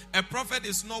to them, a prophet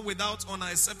is not without honor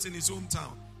except in his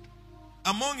hometown,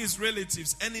 among his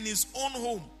relatives, and in his own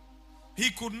home.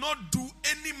 He could not do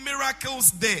any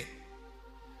miracles there,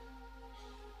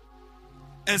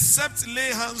 except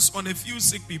lay hands on a few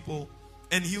sick people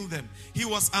and heal them. He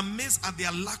was amazed at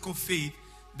their lack of faith.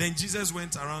 Then Jesus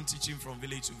went around teaching from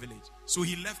village to village. So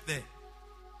he left there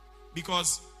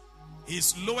because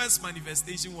his lowest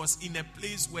manifestation was in a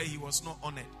place where he was not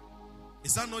honored.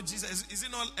 Is that not Jesus? Is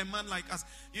it not a man like us?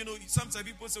 You know, sometimes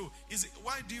people say,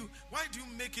 why do you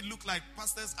make it look like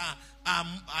pastors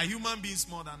are human beings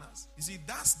more than us? You see,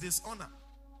 that's dishonor.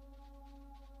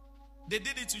 They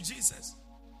did it to Jesus.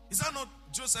 Is that not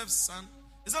Joseph's son?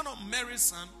 Is that not Mary's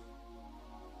son?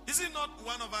 Is it not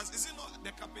one of us? Is it not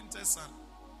the carpenter's son?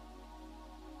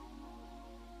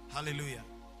 Hallelujah.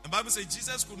 The Bible says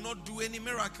Jesus could not do any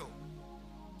miracle.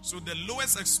 So the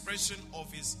lowest expression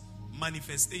of his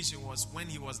manifestation was when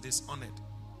he was dishonored.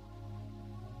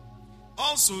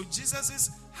 Also,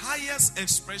 Jesus' highest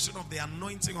expression of the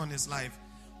anointing on his life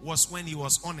was when he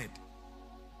was honored.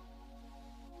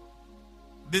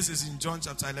 This is in John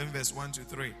chapter 11 verse 1 to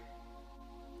 3. The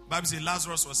Bible says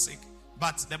Lazarus was sick.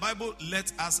 But the Bible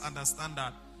lets us understand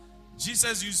that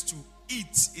Jesus used to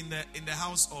eat in the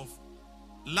house of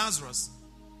Lazarus.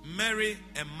 Mary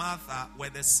and Martha were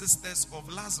the sisters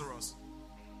of Lazarus.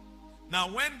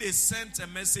 Now, when they sent a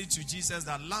message to Jesus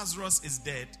that Lazarus is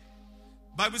dead,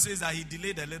 the Bible says that he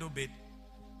delayed a little bit.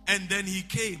 And then he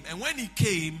came. And when he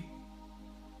came,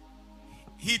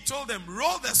 he told them,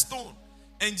 roll the stone.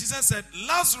 And Jesus said,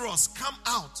 Lazarus, come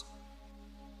out.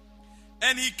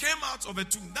 And he came out of a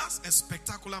tomb. That's a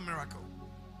spectacular miracle.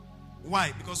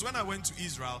 Why? Because when I went to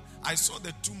Israel, I saw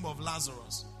the tomb of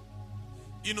Lazarus.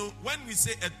 You know, when we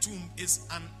say a tomb, it's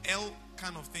an L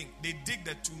kind of thing. They dig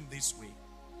the tomb this way,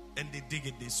 and they dig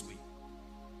it this way.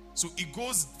 So it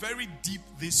goes very deep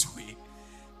this way,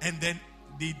 and then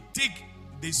they dig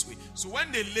this way. So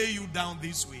when they lay you down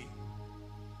this way,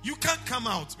 you can't come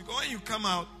out. Because when you come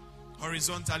out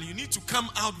horizontally, you need to come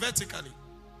out vertically.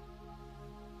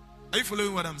 Are you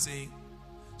following what I'm saying?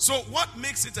 So what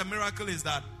makes it a miracle is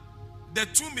that the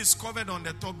tomb is covered on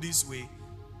the top this way.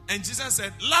 And Jesus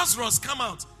said, Lazarus, come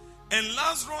out. And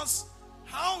Lazarus,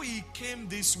 how he came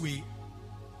this way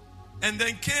and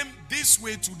then came this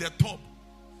way to the top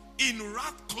in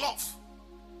wrapped cloth.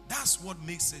 That's what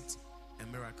makes it a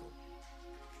miracle.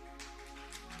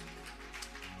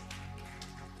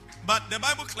 But the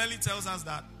Bible clearly tells us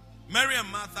that Mary and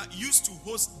Martha used to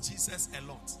host Jesus a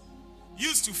lot.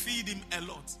 Used to feed him a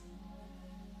lot.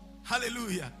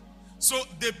 Hallelujah. So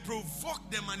they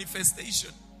provoked the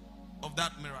manifestation of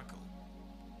that miracle.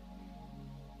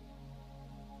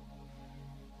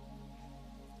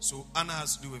 So honor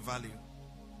has to do with value.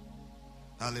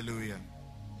 Hallelujah.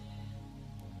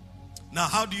 Now,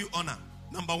 how do you honor?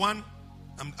 Number one,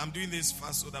 I'm doing this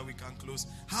fast so that we can close.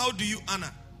 How do you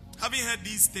honor? Having heard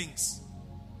these things,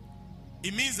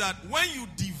 it means that when you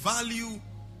devalue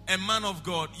a man of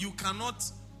God, you cannot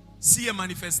see a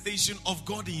manifestation of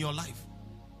God in your life.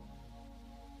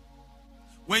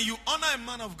 When you honor a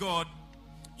man of God,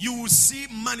 you will see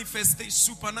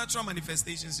supernatural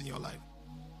manifestations in your life.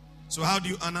 So how do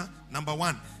you honor? Number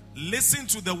one, listen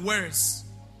to the words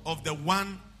of the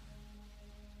one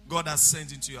God has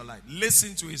sent into your life.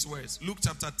 Listen to his words. Luke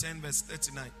chapter 10 verse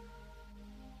 39.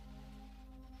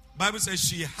 Bible says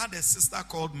she had a sister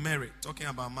called Mary, talking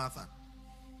about Martha,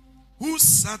 who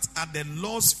sat at the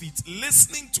Lord's feet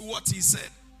listening to what he said.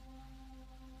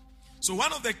 So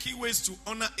one of the key ways to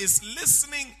honor is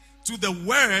listening to the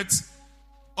words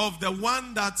of the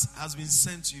one that has been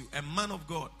sent to you, a man of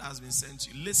God that has been sent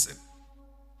to you. Listen.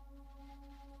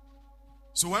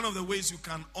 So one of the ways you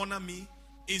can honor me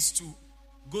is to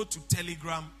go to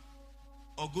Telegram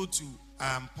or go to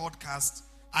podcast.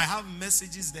 I have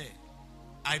messages there.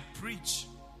 I preach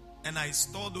and I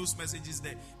store those messages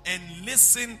there and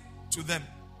listen to them.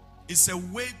 It's a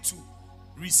way to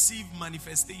receive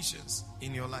manifestations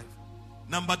in your life.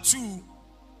 Number two,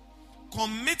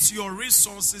 commit your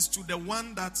resources to the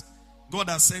one that God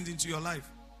has sent into your life.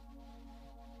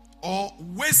 Or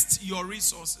waste your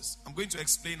resources. I'm going to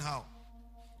explain how.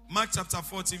 Mark chapter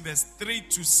 14 verse 3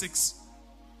 to 6.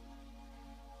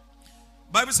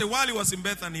 Bible says, while he was in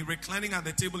Bethany, reclining at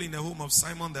the table in the home of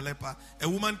Simon the leper, a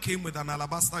woman came with an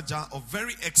alabaster jar of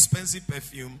very expensive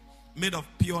perfume made of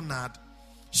pure nard.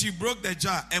 She broke the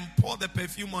jar and poured the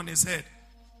perfume on his head.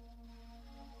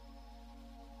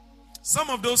 Some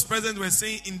of those present were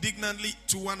saying indignantly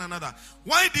to one another,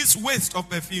 why this waste of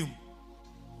perfume?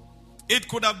 It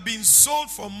could have been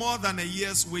sold for more than a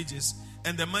year's wages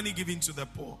and the money given to the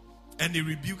poor. And he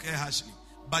rebuked her harshly.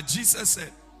 But Jesus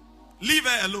said, leave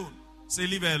her alone. Say,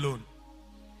 leave her alone.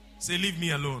 Say, leave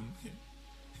me alone.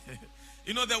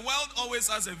 You know, the world always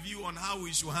has a view on how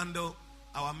we should handle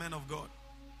our men of God.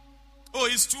 Oh,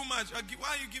 it's too much. Why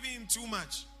are you giving him too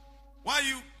much? Why are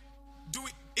you doing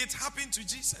it? It happened to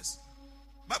Jesus.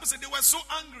 Bible said they were so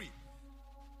angry.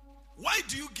 Why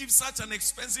do you give such an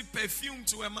expensive perfume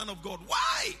to a man of God?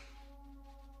 Why?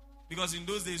 Because in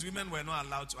those days, women were not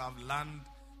allowed to have land,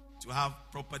 to have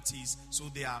properties. So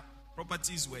their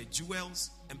properties were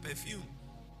jewels and perfume.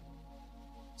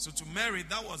 So to Mary,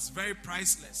 that was very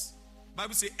priceless.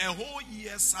 Bible says a whole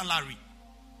year's salary.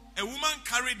 A woman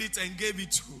carried it and gave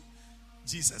it to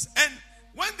Jesus. And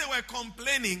when they were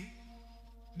complaining,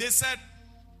 they said,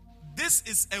 this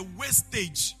is a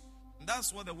wastage.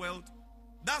 That's what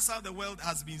that's how the world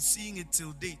has been seeing it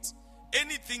till date.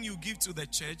 Anything you give to the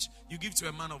church, you give to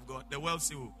a man of God, the world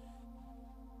says, oh,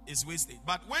 it's wasted.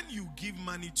 But when you give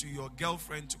money to your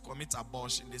girlfriend to commit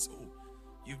abortion, they say, oh,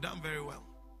 you've done very well.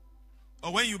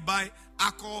 Or when you buy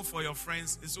alcohol for your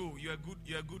friends, they say, oh, you're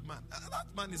a good man. That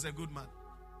man is a good man.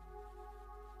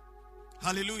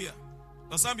 Hallelujah.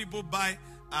 But some people buy,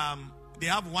 they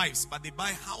have wives, but they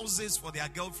buy houses for their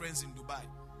girlfriends in Dubai.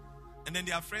 And then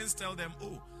their friends tell them,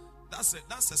 oh, that's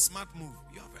a smart move.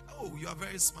 You are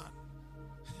very smart.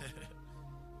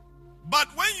 But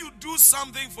when you do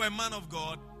something for a man of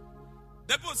God,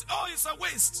 they people say, oh, it's a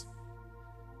waste.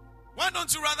 Why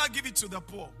don't you rather give it to the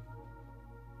poor?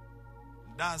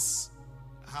 That's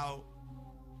how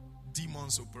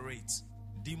demons operate.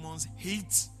 Demons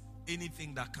hate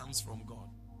anything that comes from God.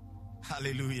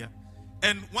 Hallelujah.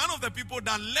 And one of the people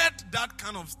that led that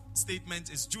kind of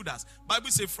statement is Judas.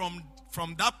 Bible says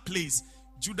from that place,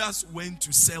 Judas went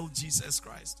to sell Jesus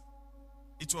Christ.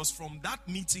 It was from that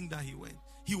meeting that he went.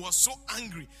 He was so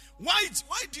angry. Why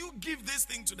do you give this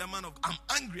thing to the man of God?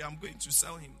 I'm angry. I'm going to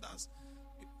sell him.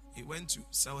 He went to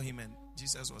sell him and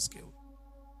Jesus was killed.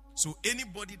 So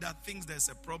anybody that thinks there's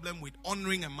a problem with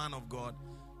honoring a man of God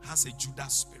has a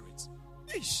Judas spirit.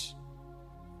 Ish.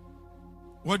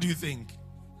 What do you think?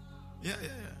 Yeah.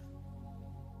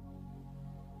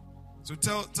 So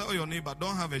tell your neighbor,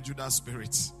 don't have a Judas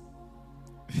spirit.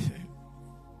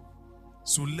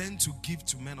 So learn to give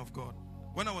to men of God.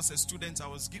 When I was a student, I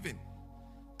was giving.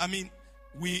 I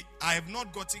have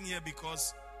not gotten here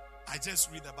because I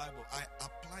just read the Bible.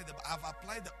 I've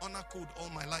applied the honor code all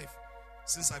my life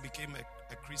since I became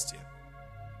a Christian.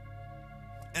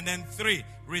 And then 3,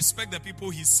 respect the people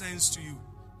he sends to you.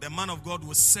 The man of God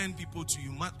will send people to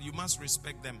you. You must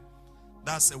respect them.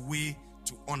 That's a way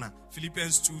to honor.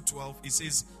 Philippians 2:12, it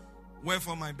says,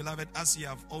 wherefore, my beloved, as ye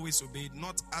have always obeyed,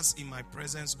 not as in my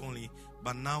presence only,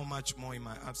 but now much more in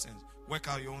my absence, work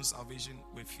out your own salvation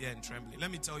with fear and trembling. Let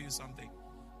me tell you something.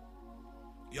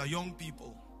 You are young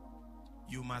people.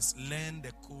 You must learn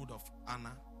the code of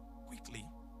honor quickly.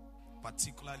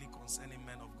 particularly concerning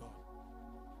men of God,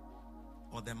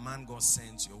 or the man God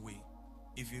sends your way,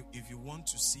 if you want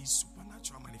to see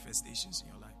supernatural manifestations in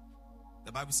your life,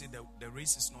 the Bible says that the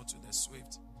race is not to the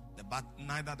swift,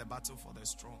 neither the battle for the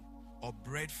strong, or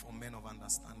bread for men of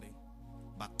understanding,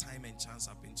 but time and chance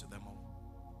happen to them all.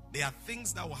 There are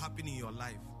things that will happen in your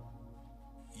life.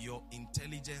 Your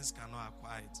intelligence cannot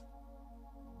acquire it.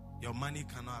 Your money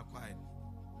cannot acquire it.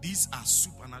 These are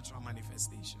supernatural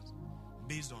manifestations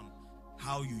based on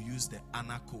how you use the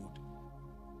Anna code.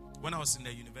 When I was in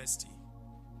the university,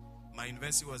 my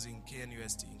university was in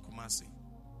KNUST in Kumasi.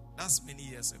 That's many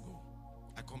years ago.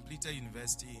 I completed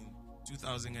university in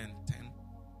 2010,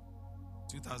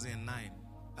 2009.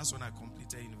 That's when I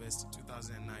completed university,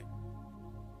 2009.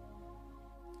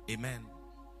 Amen.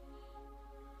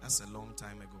 That's a long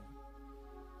time ago.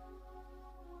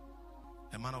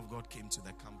 A man of God came to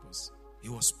the campus. He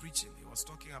was preaching. He was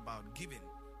talking about giving.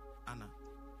 Anna.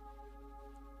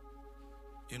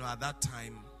 You know, at that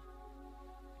time,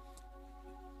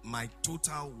 my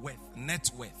total net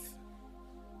worth,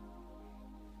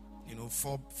 you know,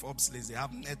 Forbes list, they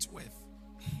have net worth.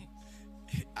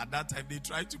 At that time, they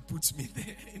tried to put me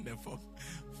there in the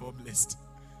Forbes list.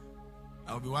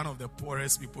 I'll be one of the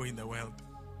poorest people in the world.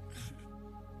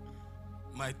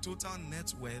 My total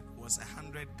net worth was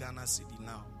 100 Ghana cedi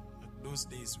now. Those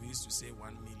days, we used to say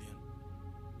 1 million.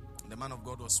 The man of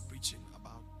God was preaching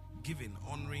about giving,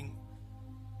 honoring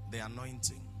the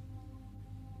anointing.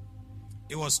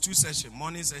 It was 2 sessions,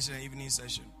 morning session and evening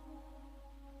session.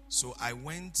 So I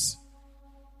went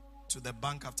to the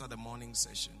bank after the morning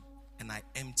session and I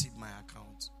emptied my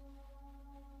account.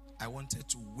 I wanted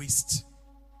to waste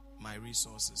my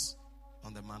resources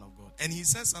on the man of God. And he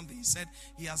said something. He said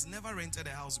he has never rented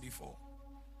a house before.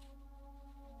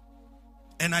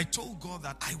 And I told God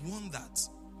that I want that.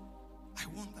 I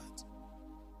want that.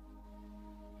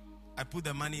 I put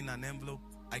the money in an envelope.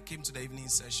 I came to the evening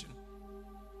session.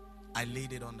 I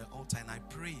laid it on the altar and I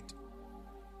prayed.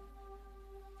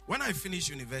 When I finished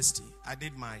university, I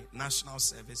did my national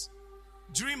service.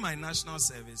 During my national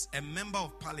service, a member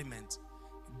of parliament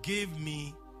gave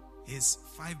me his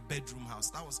 5-bedroom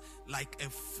house. That was like a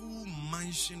full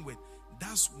mansion with.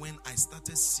 That's when I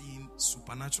started seeing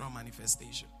supernatural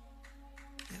manifestation.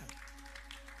 Yeah.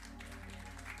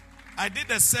 I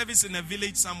did a service in a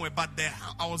village somewhere, but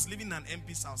I was living in an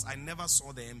MP's house. I never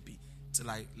saw the MP till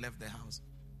I left the house.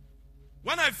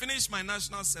 When I finished my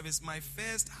national service, my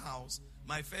first house,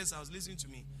 listen to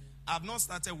me, I've not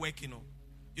started working.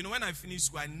 You know, when I finished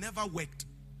school, I never worked.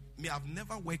 I've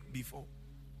never worked before.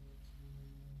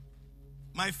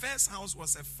 My first house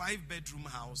was a 5-bedroom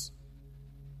house,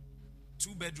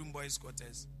 2-bedroom boys'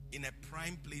 quarters in a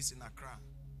prime place in Accra,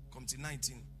 Comte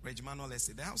 19, Regimanol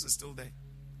Estate. The house is still there.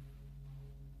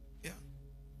 Yeah.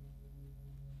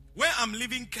 Where I'm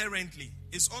living currently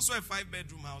is also a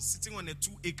 5-bedroom house sitting on a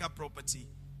 2-acre property.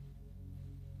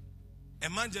 A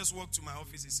man just walked to my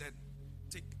office. He said,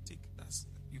 take,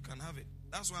 you can have it.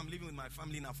 That's why I'm living with my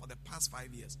family now for the past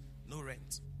 5 years. No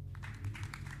rent.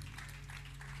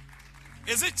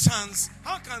 Is it chance?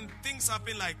 How can things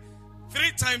happen like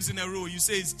 3 times in a row? You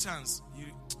say it's chance.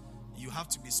 You have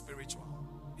to be spiritual.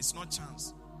 It's not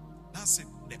chance. That's it.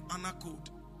 The Anna code.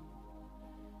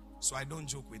 So I don't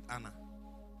joke with Anna.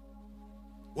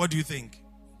 What do you think?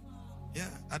 Yeah,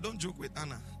 I don't joke with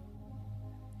Anna.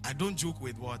 I don't joke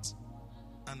with what?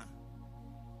 Anna.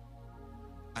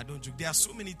 I don't joke. There are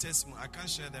so many testimonies. I can't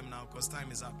share them now because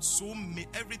time is up.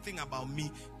 Everything about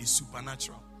me is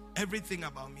supernatural. Everything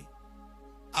about me.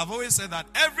 I've always said that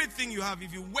everything you have,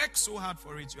 if you work so hard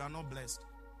for it, you are not blessed.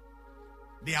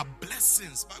 They are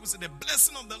blessings. The Bible says the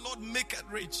blessing of the Lord maketh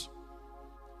rich.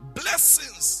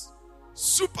 Blessings.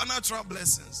 Supernatural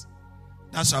blessings.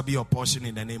 That shall be your portion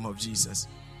in the name of Jesus.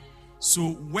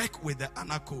 So work with the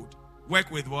Anna code. Work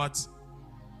with what?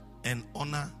 And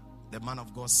honor the man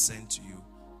of God sent to you.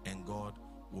 And God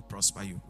will prosper you.